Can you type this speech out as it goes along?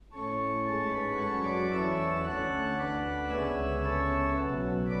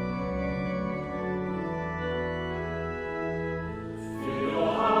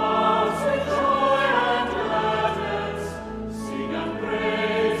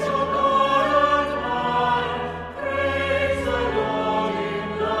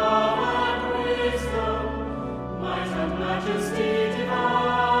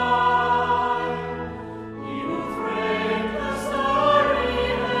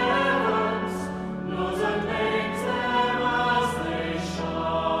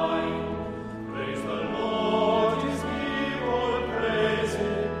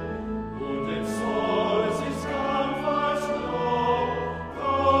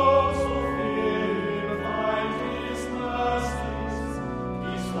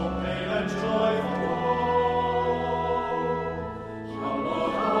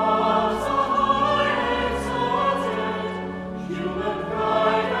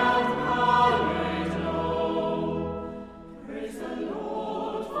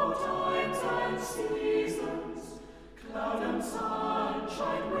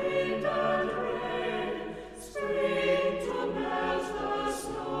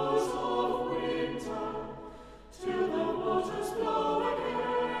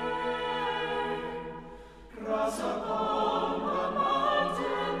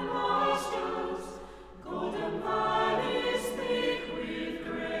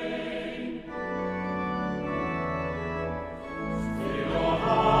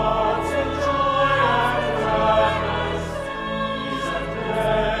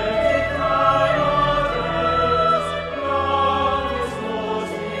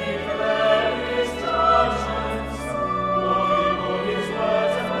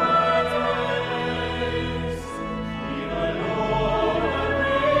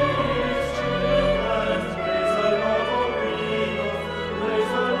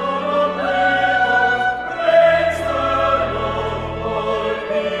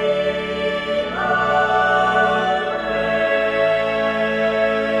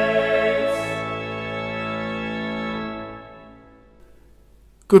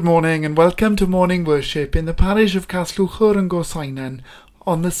Good morning and welcome to morning worship in the parish of Caslwchwr and Gorsainan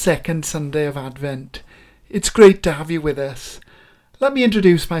on the second Sunday of Advent. It's great to have you with us. Let me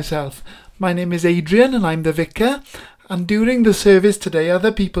introduce myself. My name is Adrian and I'm the vicar, and during the service today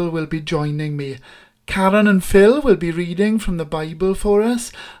other people will be joining me. Karen and Phil will be reading from the Bible for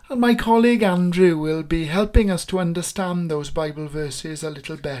us, and my colleague Andrew will be helping us to understand those Bible verses a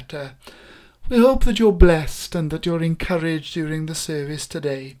little better. We hope that you're blessed and that you're encouraged during the service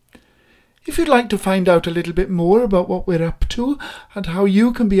today. If you'd like to find out a little bit more about what we're up to and how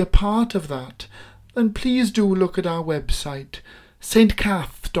you can be a part of that, then please do look at our website,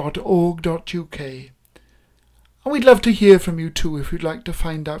 stcath.org.uk. And we'd love to hear from you too if you'd like to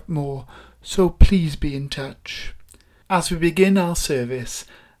find out more, so please be in touch. As we begin our service,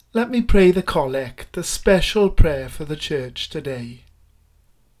 let me pray the collect, the special prayer for the church today.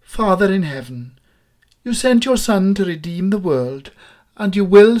 Father in heaven, you sent your Son to redeem the world, and you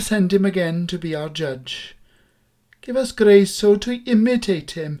will send him again to be our judge. Give us grace so to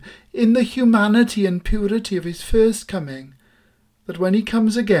imitate him in the humanity and purity of his first coming, that when he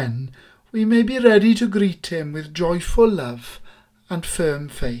comes again, we may be ready to greet him with joyful love and firm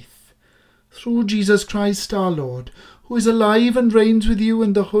faith. Through Jesus Christ our Lord, who is alive and reigns with you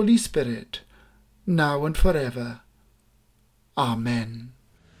in the Holy Spirit, now and forever. Amen.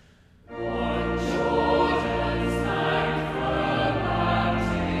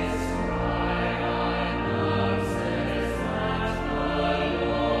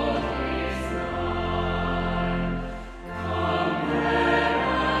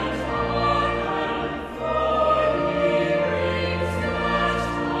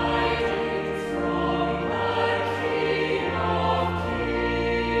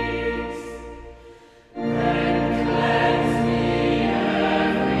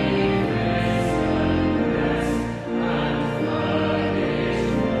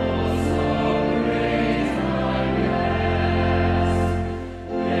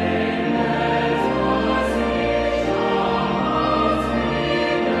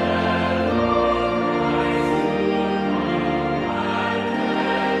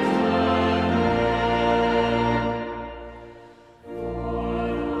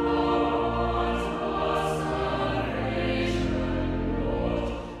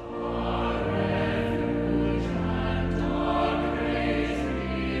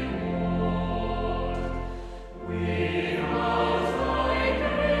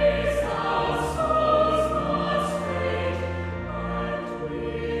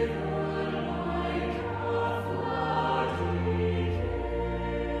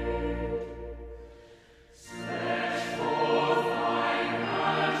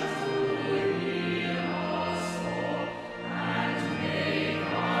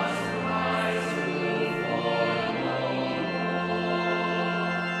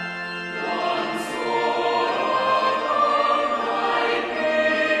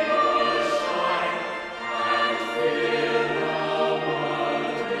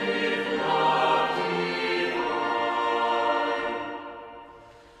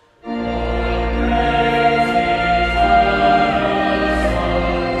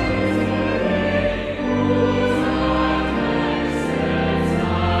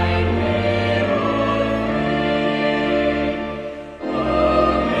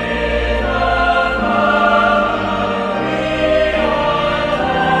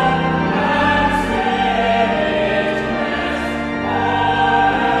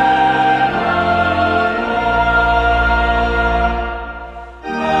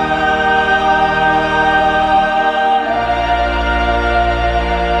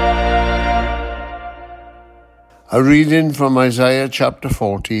 A reading from Isaiah chapter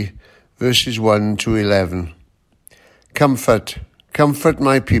 40, verses 1 to 11. Comfort, comfort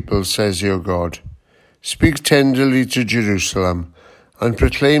my people, says your God. Speak tenderly to Jerusalem, and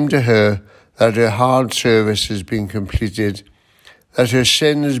proclaim to her that her hard service has been completed, that her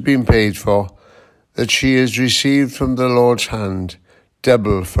sin has been paid for, that she has received from the Lord's hand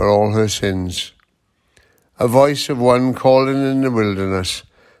double for all her sins. A voice of one calling in the wilderness,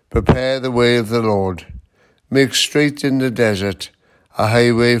 prepare the way of the Lord. Make straight in the desert a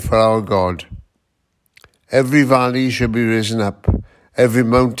highway for our God. Every valley shall be risen up, every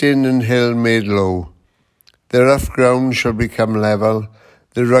mountain and hill made low. The rough ground shall become level,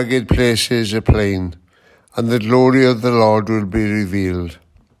 the rugged places a plain, and the glory of the Lord will be revealed.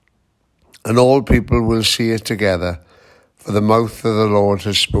 And all people will see it together, for the mouth of the Lord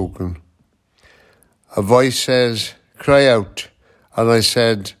has spoken. A voice says, "Cry out." And I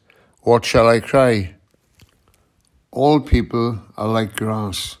said, "What shall I cry?" All people are like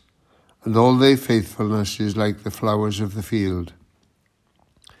grass, and all their faithfulness is like the flowers of the field.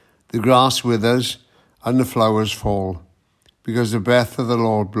 The grass withers and the flowers fall, because the breath of the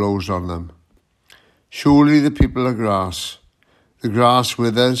Lord blows on them. Surely the people are grass. The grass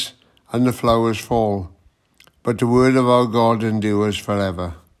withers and the flowers fall, but the word of our God endures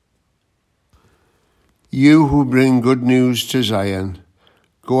forever. You who bring good news to Zion,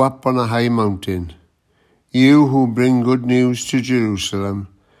 go up on a high mountain. You who bring good news to Jerusalem,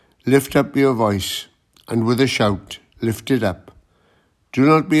 lift up your voice, and with a shout, lift it up. Do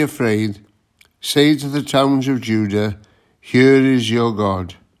not be afraid. Say to the towns of Judah, here is your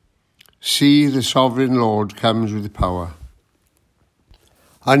God. See, the sovereign Lord comes with power,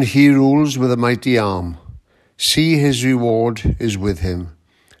 and he rules with a mighty arm. See, his reward is with him,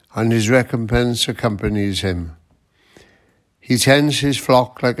 and his recompense accompanies him. He tends his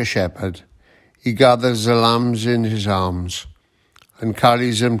flock like a shepherd. He gathers the lambs in his arms and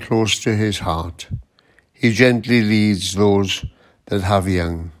carries them close to his heart. He gently leads those that have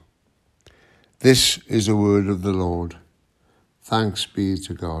young. This is the word of the Lord. Thanks be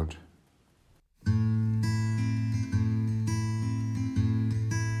to God.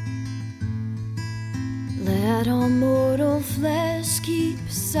 Let all mortal flesh keep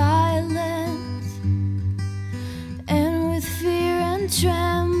silent, and with fear and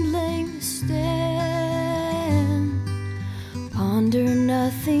trembling stand. Ponder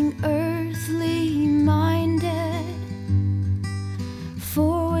nothing earthly minded,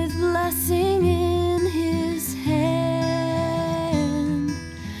 for with blessing in his hand,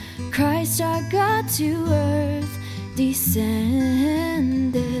 Christ our God to earth descended,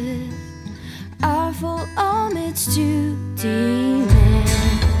 our full homage to demand.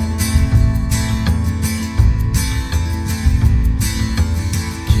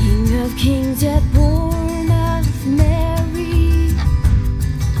 King of kings, yet born of Mary,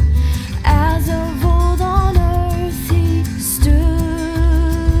 as of old on earth he stood,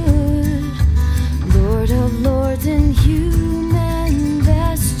 Lord of lords in human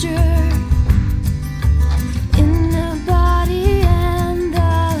vesture, in the body and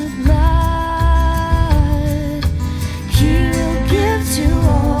the blood. He will give to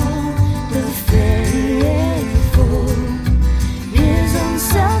all the faithful his own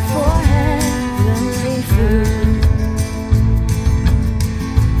self for heavenly food.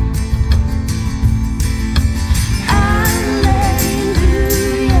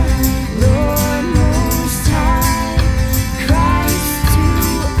 Alleluia, Lord Most High, Christ to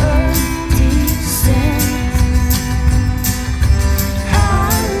earth descends.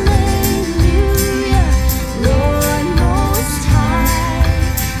 Alleluia, Lord Most High,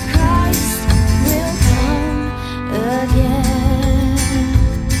 Christ will come again.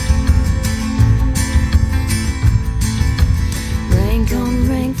 Rank on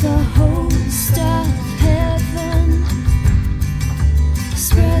rank the host of heaven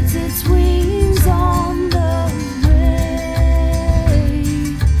spreads its wings on the way,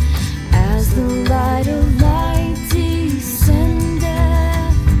 as the light of light descendeth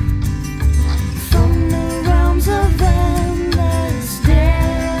from the realms of endless day,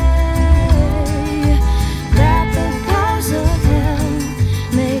 that the powers of hell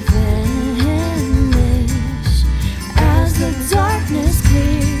may vanish as the darkness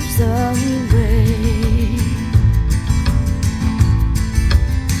clears away.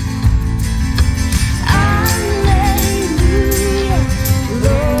 Alleluia,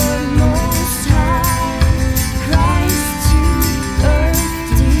 Lord Most High, Christ to earth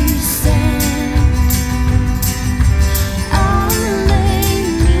descends. Alleluia,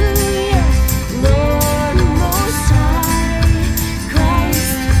 Lord Most High,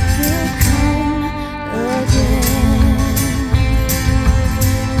 Christ will come again.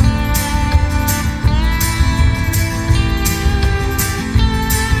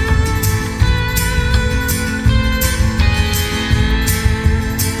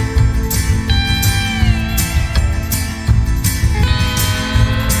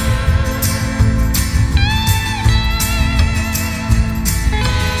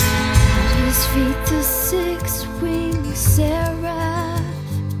 At his feet the six-winged seraph,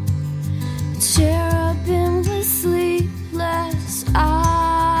 cherubim with sleepless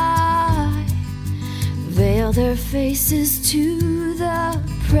eye, veil their faces to the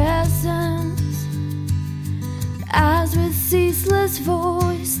presence, as with ceaseless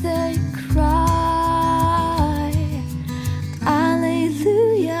voice they cry,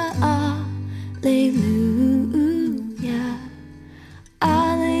 Alleluia, Alleluia,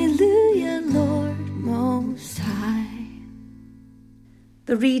 Alleluia, Lord Most High.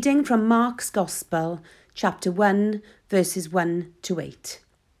 The reading from Mark's Gospel, chapter 1, verses 1 to 8.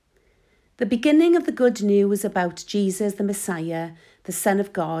 The beginning of the good news about Jesus the Messiah the Son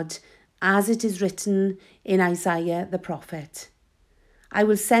of God, as it is written in Isaiah the prophet. I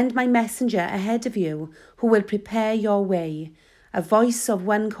will send my messenger ahead of you, who will prepare your way, a voice of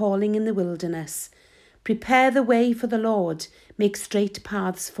one calling in the wilderness. Prepare the way for the Lord, make straight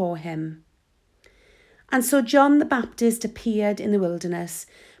paths for him. And so John the Baptist appeared in the wilderness,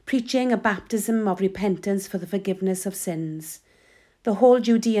 preaching a baptism of repentance for the forgiveness of sins. The whole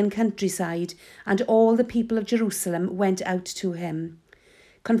Judean countryside and all the people of Jerusalem went out to him.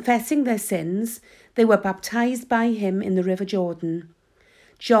 Confessing their sins, they were baptized by him in the river Jordan.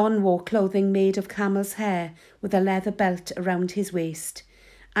 John wore clothing made of camel's hair with a leather belt around his waist,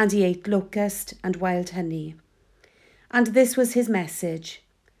 and he ate locust and wild honey. And this was his message: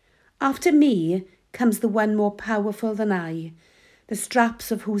 After me comes the one more powerful than I, the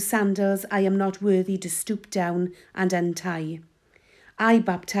straps of whose sandals I am not worthy to stoop down and untie. I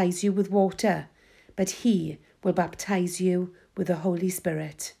baptize you with water, but he will baptize you with the Holy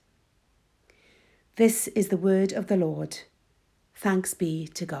Spirit. This is the word of the Lord. Thanks be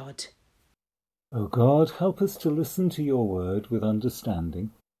to God. O God, help us to listen to your word with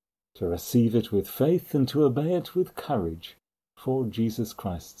understanding, to receive it with faith, and to obey it with courage, for Jesus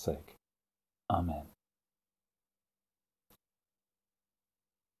Christ's sake. Amen.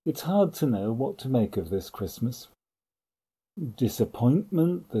 It's hard to know what to make of this Christmas.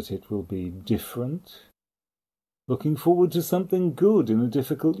 Disappointment that it will be different, looking forward to something good in a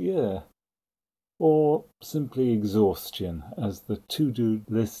difficult year, or simply exhaustion as the to-do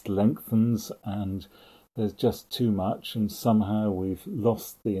list lengthens and there's just too much and somehow we've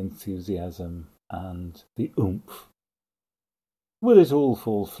lost the enthusiasm and the oomph. Will it all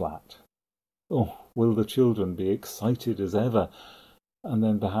fall flat? Or will the children be excited as ever and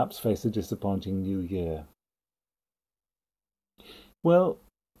then perhaps face a disappointing new year? Well,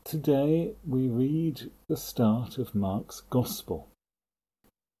 today we read the start of Mark's Gospel.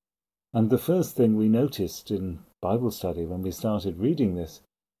 And the first thing we noticed in Bible study when we started reading this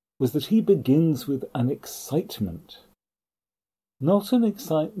was that he begins with an excitement. Not an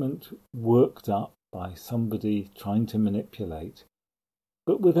excitement worked up by somebody trying to manipulate,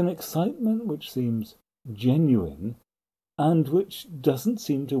 but with an excitement which seems genuine and which doesn't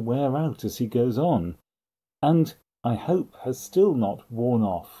seem to wear out as he goes on, and I hope has still not worn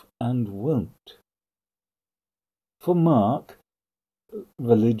off and won't. For Mark,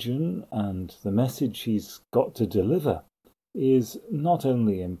 religion and the message he's got to deliver is not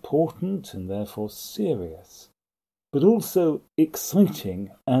only important and therefore serious, but also exciting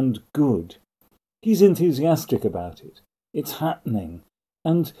and good. He's enthusiastic about it. It's happening,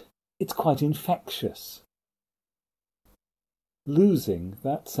 and it's quite infectious. Losing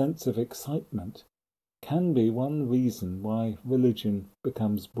that sense of excitement can be one reason why religion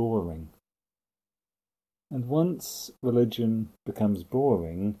becomes boring. And once religion becomes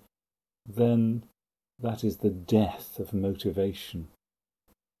boring, then that is the death of motivation.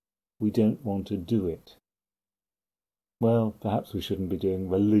 We don't want to do it. Well, perhaps we shouldn't be doing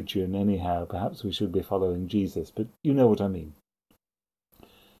religion anyhow. Perhaps we should be following Jesus, but you know what I mean.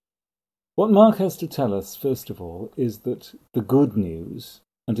 What Mark has to tell us, first of all, is that the good news,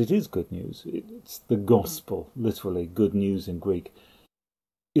 and it is good news, it's the gospel, literally good news in Greek,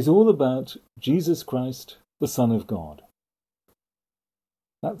 is all about Jesus Christ, the Son of God.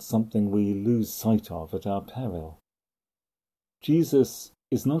 That's something we lose sight of at our peril. Jesus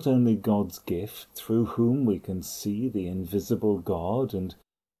is not only God's gift through whom we can see the invisible God and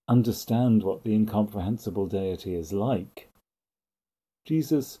understand what the incomprehensible deity is like.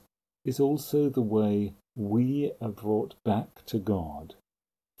 Jesus is also the way we are brought back to God,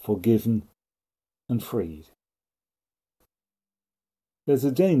 forgiven and freed. There's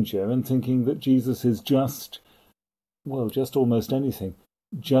a danger in thinking that Jesus is just almost anything,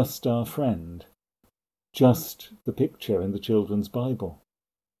 just our friend, just the picture in the children's Bible,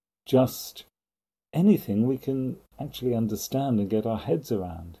 just anything we can actually understand and get our heads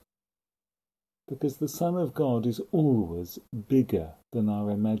around. Because the Son of God is always bigger than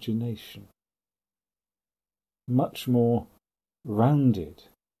our imagination, much more rounded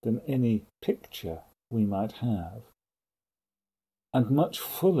than any picture we might have, and much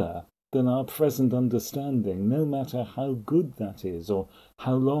fuller than our present understanding, no matter how good that is or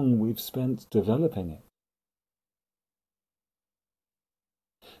how long we've spent developing it.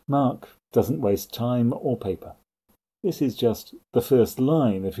 Mark doesn't waste time or paper. This is just the first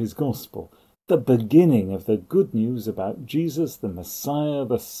line of his Gospel, the beginning of the good news about Jesus, the Messiah,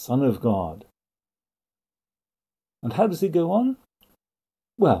 the Son of God. And how does he go on?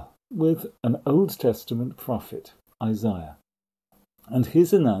 Well, with an Old Testament prophet, Isaiah, and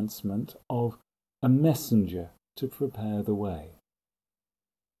his announcement of a messenger to prepare the way.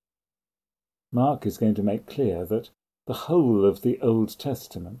 Mark is going to make clear that the whole of the Old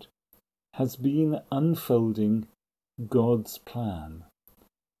Testament has been unfolding God's plan.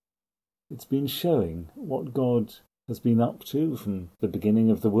 It's been showing what God has been up to from the beginning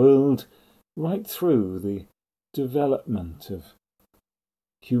of the world right through the development of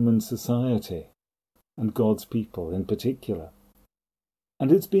human society and God's people in particular.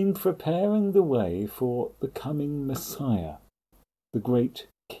 And it's been preparing the way for the coming Messiah, the great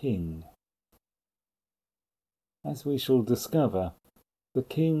King. As we shall discover, the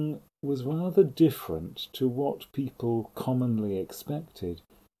King was rather different to what people commonly expected,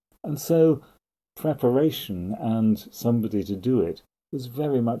 and so preparation and somebody to do it was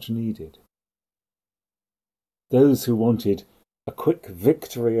very much needed. Those who wanted a quick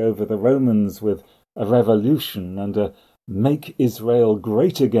victory over the Romans with a revolution and a Make Israel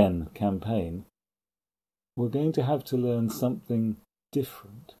Great Again campaign were going to have to learn something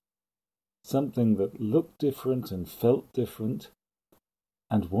different, something that looked different and felt different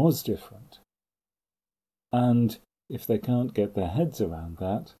and was different. And if they can't get their heads around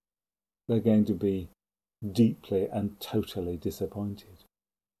that, they're going to be deeply and totally disappointed.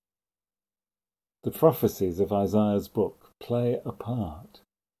 The prophecies of Isaiah's book play a part.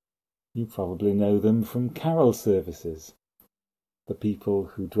 You probably know them from carol services. The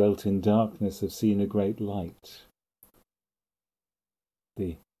people who dwelt in darkness have seen a great light.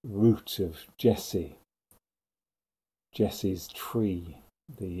 The root of Jesse, Jesse's tree,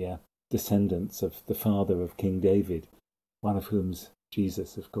 the descendants of the father of King David, one of whom's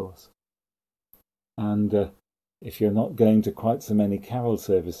Jesus, of course. And if you're not going to quite so many carol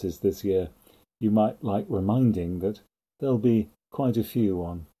services this year, you might like reminding that there'll be quite a few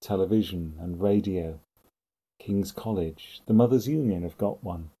on television and radio. King's College, the Mothers' Union have got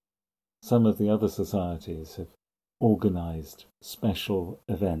one. Some of the other societies have organised special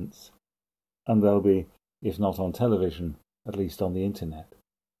events, and they'll be, if not on television, at least on the internet.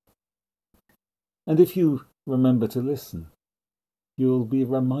 And if you remember to listen, you'll be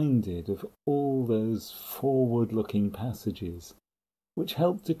reminded of all those forward-looking passages which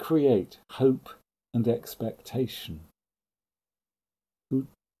help to create hope and expectation,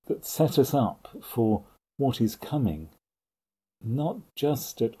 that set us up for what is coming, not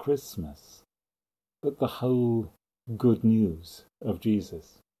just at Christmas, but the whole good news of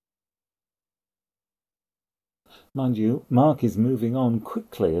Jesus. Mind you, Mark is moving on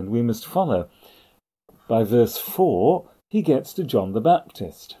quickly, and we must follow. By verse 4, he gets to John the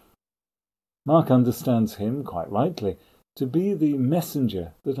Baptist. Mark understands him, quite rightly, to be the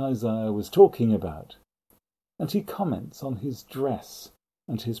messenger that Isaiah was talking about, and he comments on his dress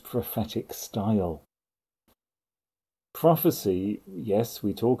and his prophetic style. Prophecy, yes,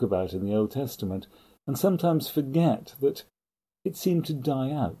 we talk about in the Old Testament, and sometimes forget that it seemed to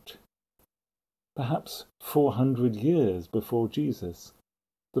die out. Perhaps 400 years before Jesus,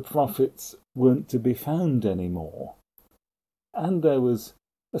 the prophets weren't to be found anymore, and there was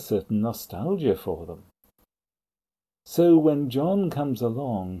a certain nostalgia for them. So when John comes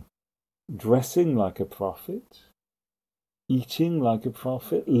along, dressing like a prophet, eating like a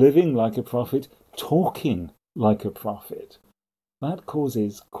prophet, living like a prophet, talking like a prophet, that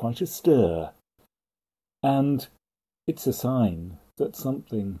causes quite a stir, and it's a sign that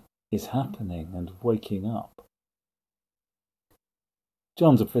something is happening and waking up.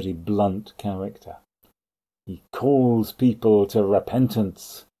 John's a pretty blunt character. He calls people to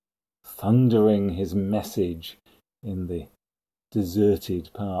repentance, thundering his message in the deserted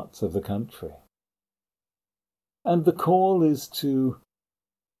parts of the country. And the call is to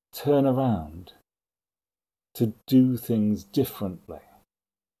turn around, to do things differently,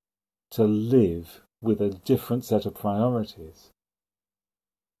 to live with a different set of priorities.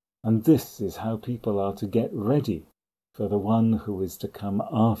 And this is how people are to get ready for the one who is to come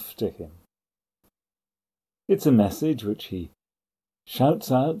after him. It's a message which he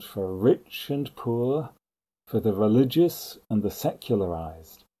shouts out for rich and poor, for the religious and the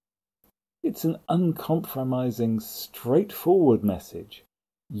secularized. It's an uncompromising, straightforward message.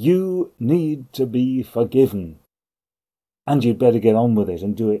 You need to be forgiven, and you'd better get on with it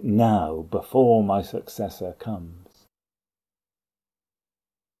and do it now, before my successor comes.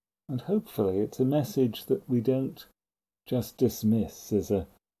 And hopefully it's a message that we don't just dismiss as an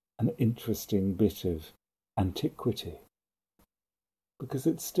interesting bit of antiquity, because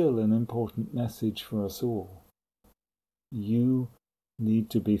it's still an important message for us all. You need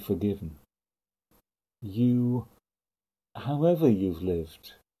to be forgiven. You, however you've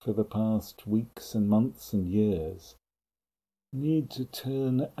lived for the past weeks and months and years, need to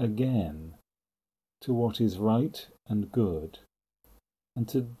turn again to what is right and good, and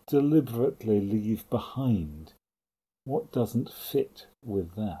to deliberately leave behind what doesn't fit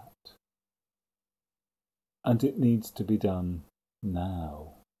with that. And it needs to be done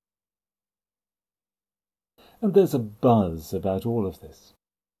now. And there's a buzz about all of this.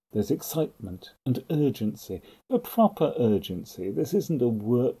 There's excitement and urgency, a proper urgency. This isn't a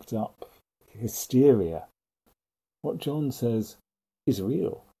worked up hysteria. What John says is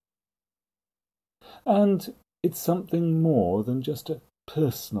real. And it's something more than just a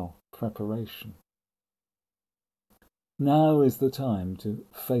personal preparation. Now is the time to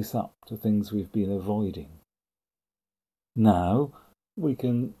face up to things we've been avoiding. Now we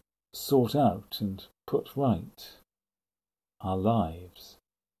can sort out and put right our lives,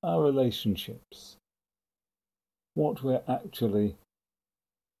 our relationships, what we're actually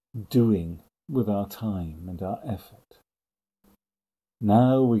doing with our time and our effort.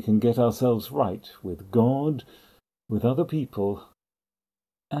 Now we can get ourselves right with God, with other people,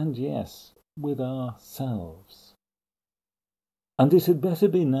 and yes, with ourselves. And it had better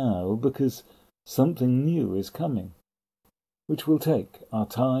be now, because something new is coming, which will take our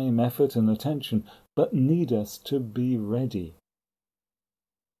time, effort and attention, but need us to be ready.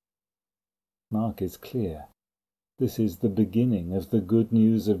 Mark is clear. This is the beginning of the good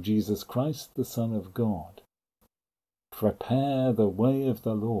news of Jesus Christ, the Son of God. Prepare the way of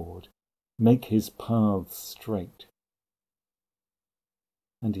the Lord, make his paths straight.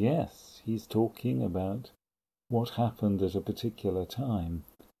 And yes, he's talking about what happened at a particular time,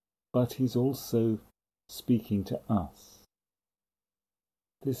 but he's also speaking to us.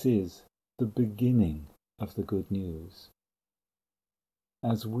 This is the beginning of the good news.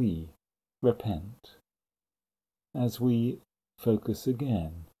 As we repent, as we focus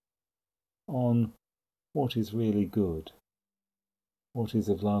again on what is really good, what is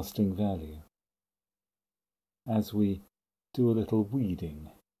of lasting value, as we do a little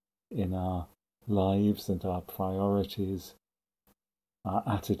weeding in our lives and our priorities, our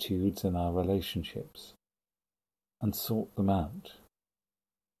attitudes and our relationships, and sort them out.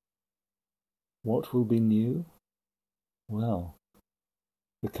 What will be new? Well,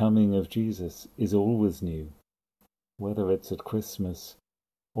 the coming of Jesus is always new, whether it's at Christmas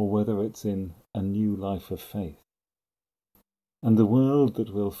or whether it's in a new life of faith. And the world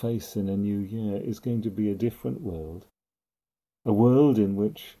that we'll face in a new year is going to be a different world, a world in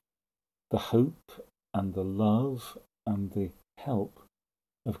which the hope and the love and the help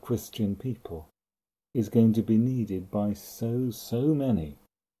of Christian people is going to be needed by so many.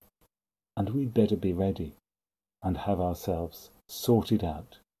 And we'd better be ready and have ourselves sorted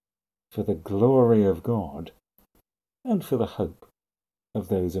out for the glory of God and for the hope of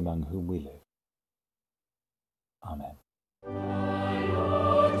those among whom we live. Amen.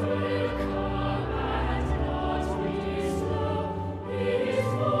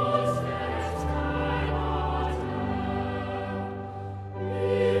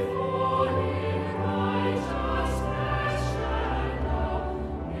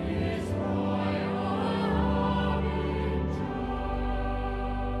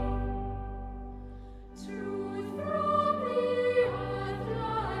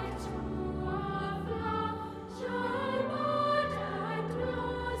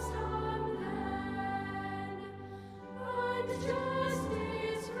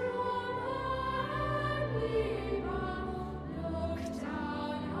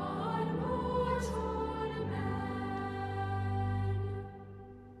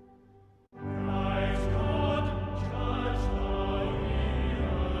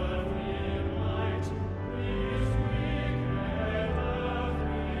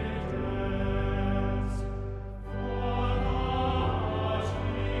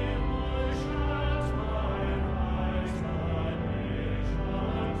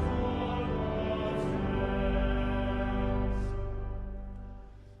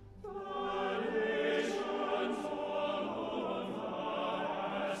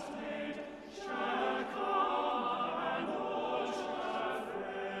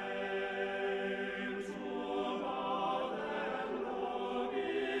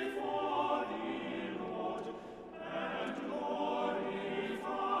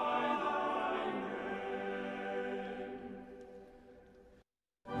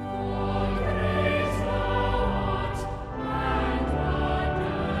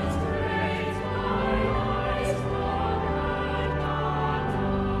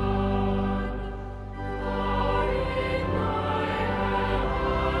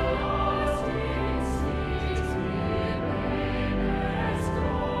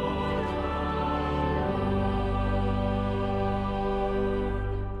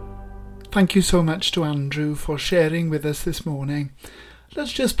 Thank you so much to Andrew for sharing with us this morning.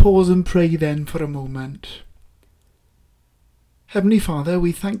 Let's just pause and pray then for a moment. Heavenly Father,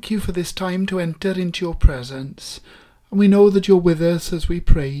 we thank you for this time to enter into your presence, and we know that you're with us as we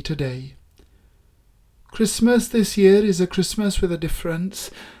pray today. Christmas this year is a Christmas with a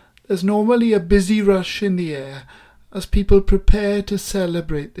difference. There's normally a busy rush in the air as people prepare to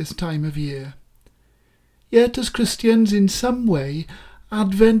celebrate this time of year. Yet as Christians, in some way,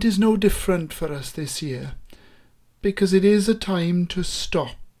 Advent is no different for us this year, because it is a time to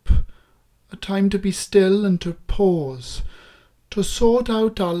stop, a time to be still and to pause, to sort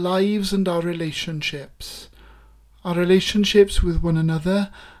out our lives and our relationships with one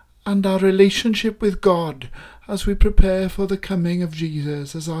another and our relationship with God as we prepare for the coming of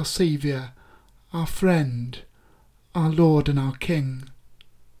Jesus as our Saviour, our friend, our Lord and our King.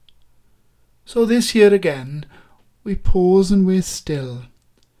 So this year again, we pause and we're still.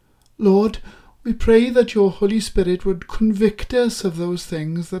 Lord, we pray that your Holy Spirit would convict us of those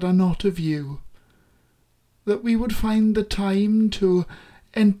things that are not of you, that we would find the time to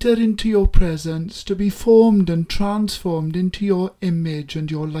enter into your presence, to be formed and transformed into your image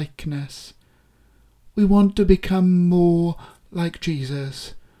and your likeness. We want to become more like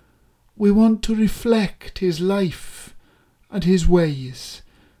Jesus. We want to reflect his life and his ways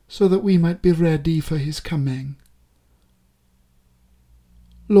so that we might be ready for his coming.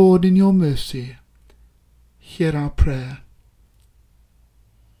 Lord, in your mercy, hear our prayer.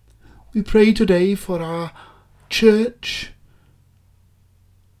 We pray today for our church,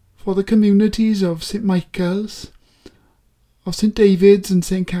 for the communities of St. Michael's, of St. David's and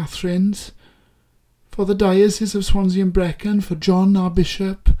St. Catherine's, for the Diocese of Swansea and Brecon, for John, our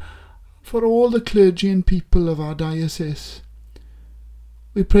Bishop, for all the clergy and people of our diocese.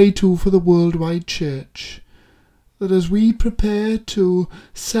 We pray too for the worldwide church, that as we prepare to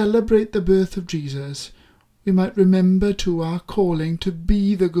celebrate the birth of Jesus, we might remember too our calling to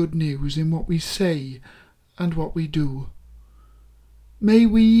be the good news in what we say and what we do. May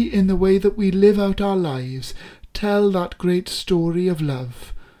we, in the way that we live out our lives, tell that great story of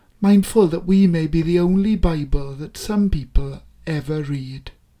love, mindful that we may be the only Bible that some people ever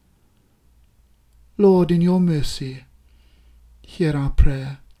read. Lord, in your mercy, hear our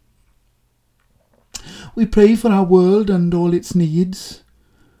prayer. We pray for our world and all its needs.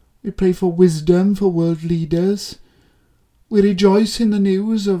 We pray for wisdom for world leaders. We rejoice in the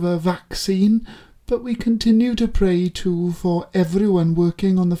news of a vaccine, but we continue to pray too for everyone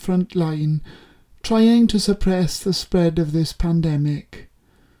working on the front line, trying to suppress the spread of this pandemic.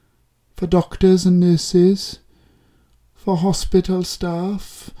 For doctors and nurses, for hospital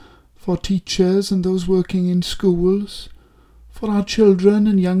staff, for teachers and those working in schools, for our children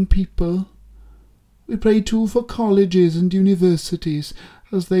and young people. We pray too for colleges and universities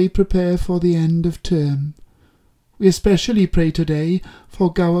as they prepare for the end of term. We especially pray today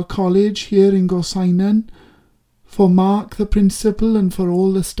for Gower College here in Gorseinon, for Mark the principal and for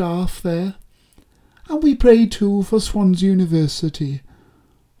all the staff there. And we pray too for Swansea University,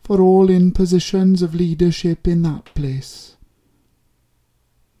 for all in positions of leadership in that place.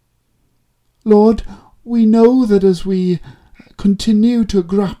 Lord, we know that as we continue to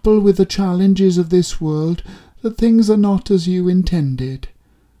grapple with the challenges of this world, that things are not as you intended.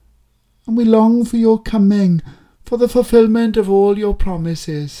 And we long for your coming, for the fulfillment of all your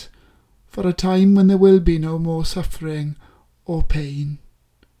promises, for a time when there will be no more suffering or pain.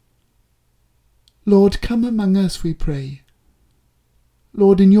 Lord, come among us, we pray.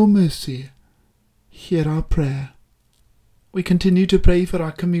 Lord, in your mercy, hear our prayer. We continue to pray for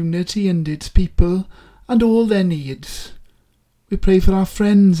our community and its people and all their needs. We pray for our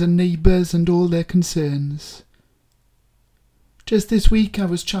friends and neighbours and all their concerns. Just this week I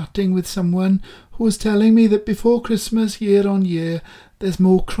was chatting with someone who was telling me that before Christmas, year on year, there's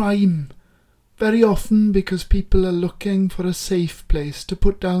more crime. Very often because people are looking for a safe place to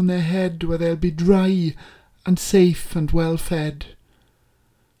put down their head where they'll be dry and safe and well fed.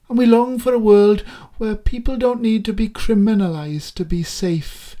 And we long for a world where people don't need to be criminalised to be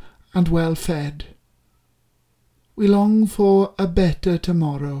safe and well fed. We long for a better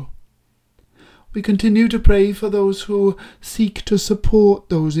tomorrow. We continue to pray for those who seek to support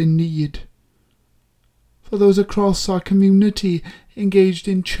those in need, for those across our community engaged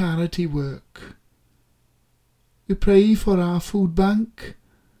in charity work. We pray for our food bank,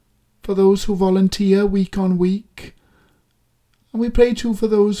 for those who volunteer week on week, and we pray too for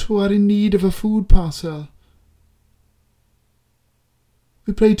those who are in need of a food parcel.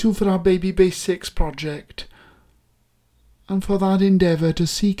 We pray too for our Baby Basics project, and for that endeavour to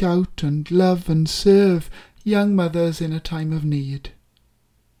seek out and love and serve young mothers in a time of need.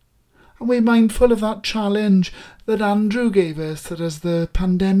 And we're mindful of that challenge that Andrew gave us, that as the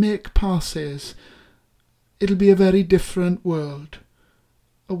pandemic passes, it'll be a very different world.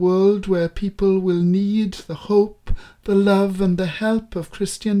 A world where people will need the hope, the love and the help of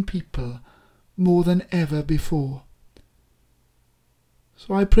Christian people more than ever before.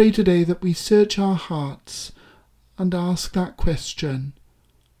 So I pray today that we search our hearts and ask that question: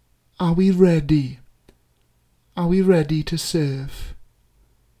 are we ready? Are we ready to serve?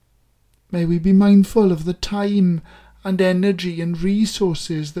 May we be mindful of the time and energy and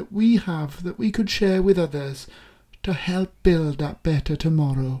resources that we have that we could share with others to help build that better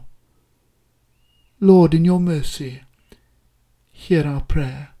tomorrow. Lord, in your mercy, hear our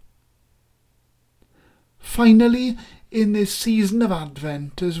prayer. Finally, in this season of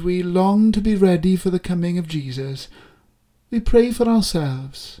Advent, as we long to be ready for the coming of Jesus, we pray for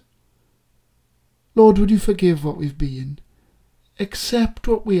ourselves. Lord, would you forgive what we've been, accept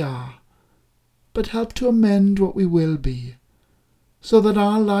what we are, but help to amend what we will be, so that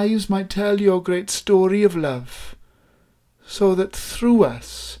our lives might tell your great story of love, so that through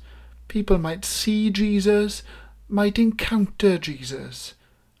us people might see Jesus, might encounter Jesus,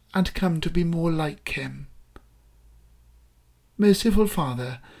 and come to be more like him. Merciful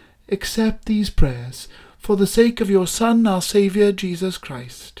Father, accept these prayers for the sake of your Son, our Saviour, Jesus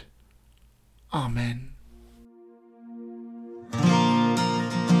Christ. Amen.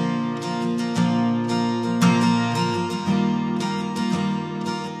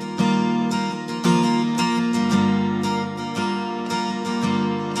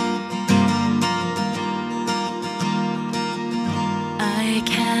 I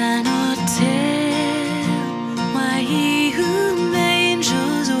cannot tell why he whom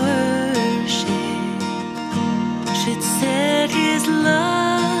angels worship should set his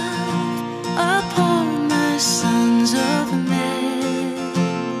love upon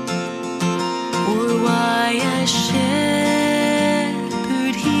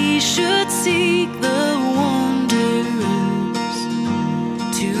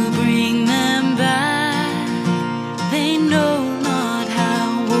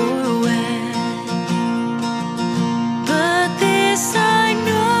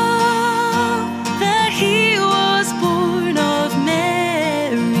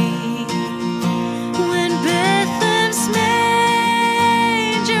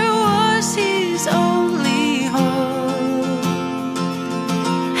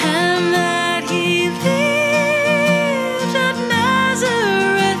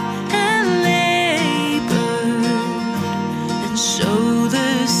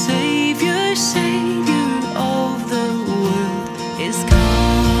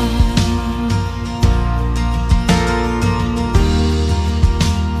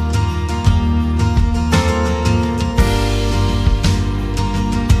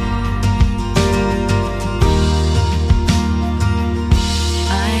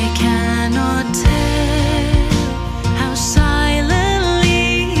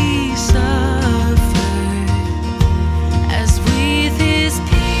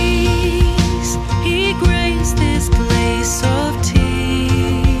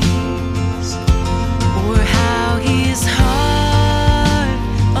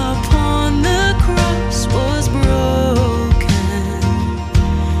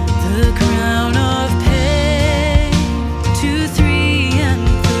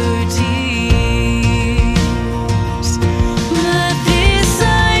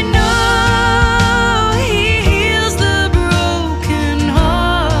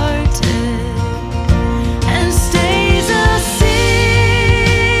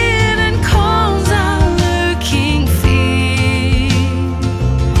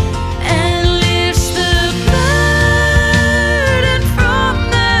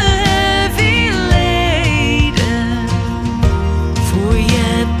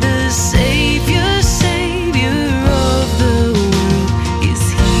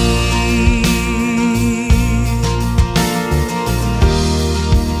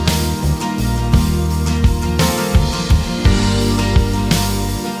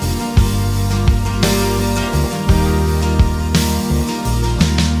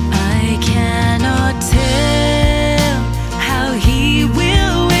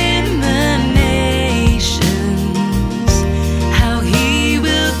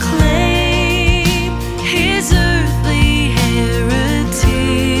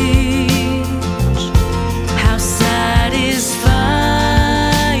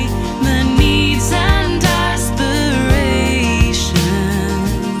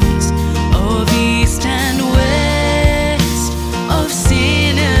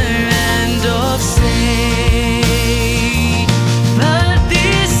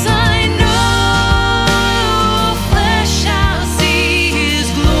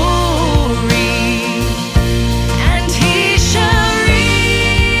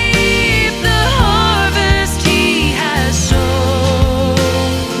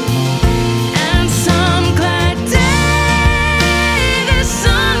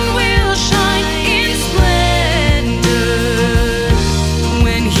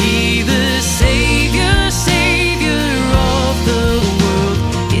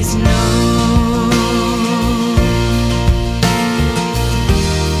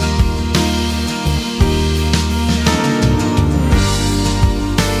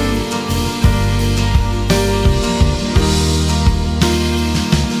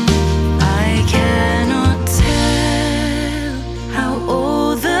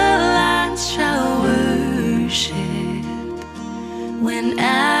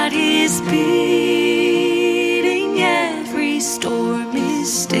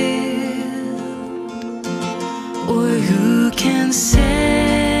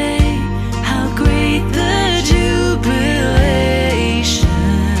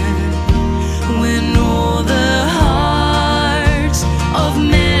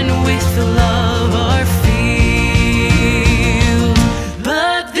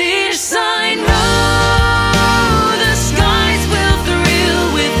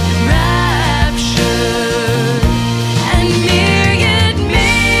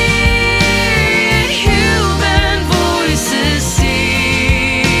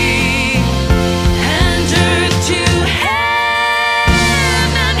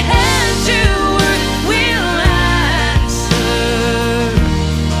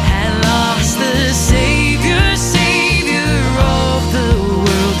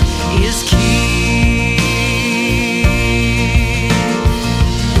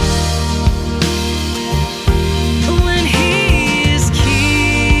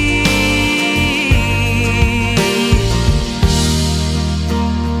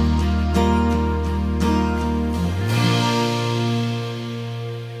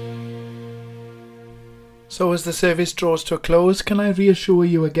So as the service draws to a close, can I reassure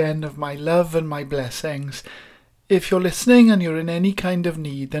you again of my love and my blessings? If you're listening and you're in any kind of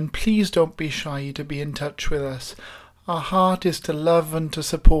need, then please don't be shy to be in touch with us. Our heart is to love and to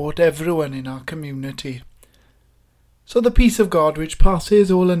support everyone in our community. So the peace of God, which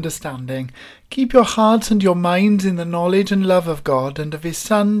passes all understanding, keep your hearts and your minds in the knowledge and love of God and of his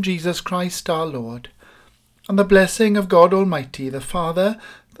Son, Jesus Christ our Lord. And the blessing of God Almighty, the Father,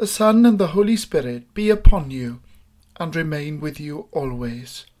 the Son, and the Holy Spirit be upon you and remain with you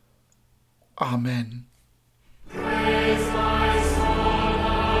always. Amen.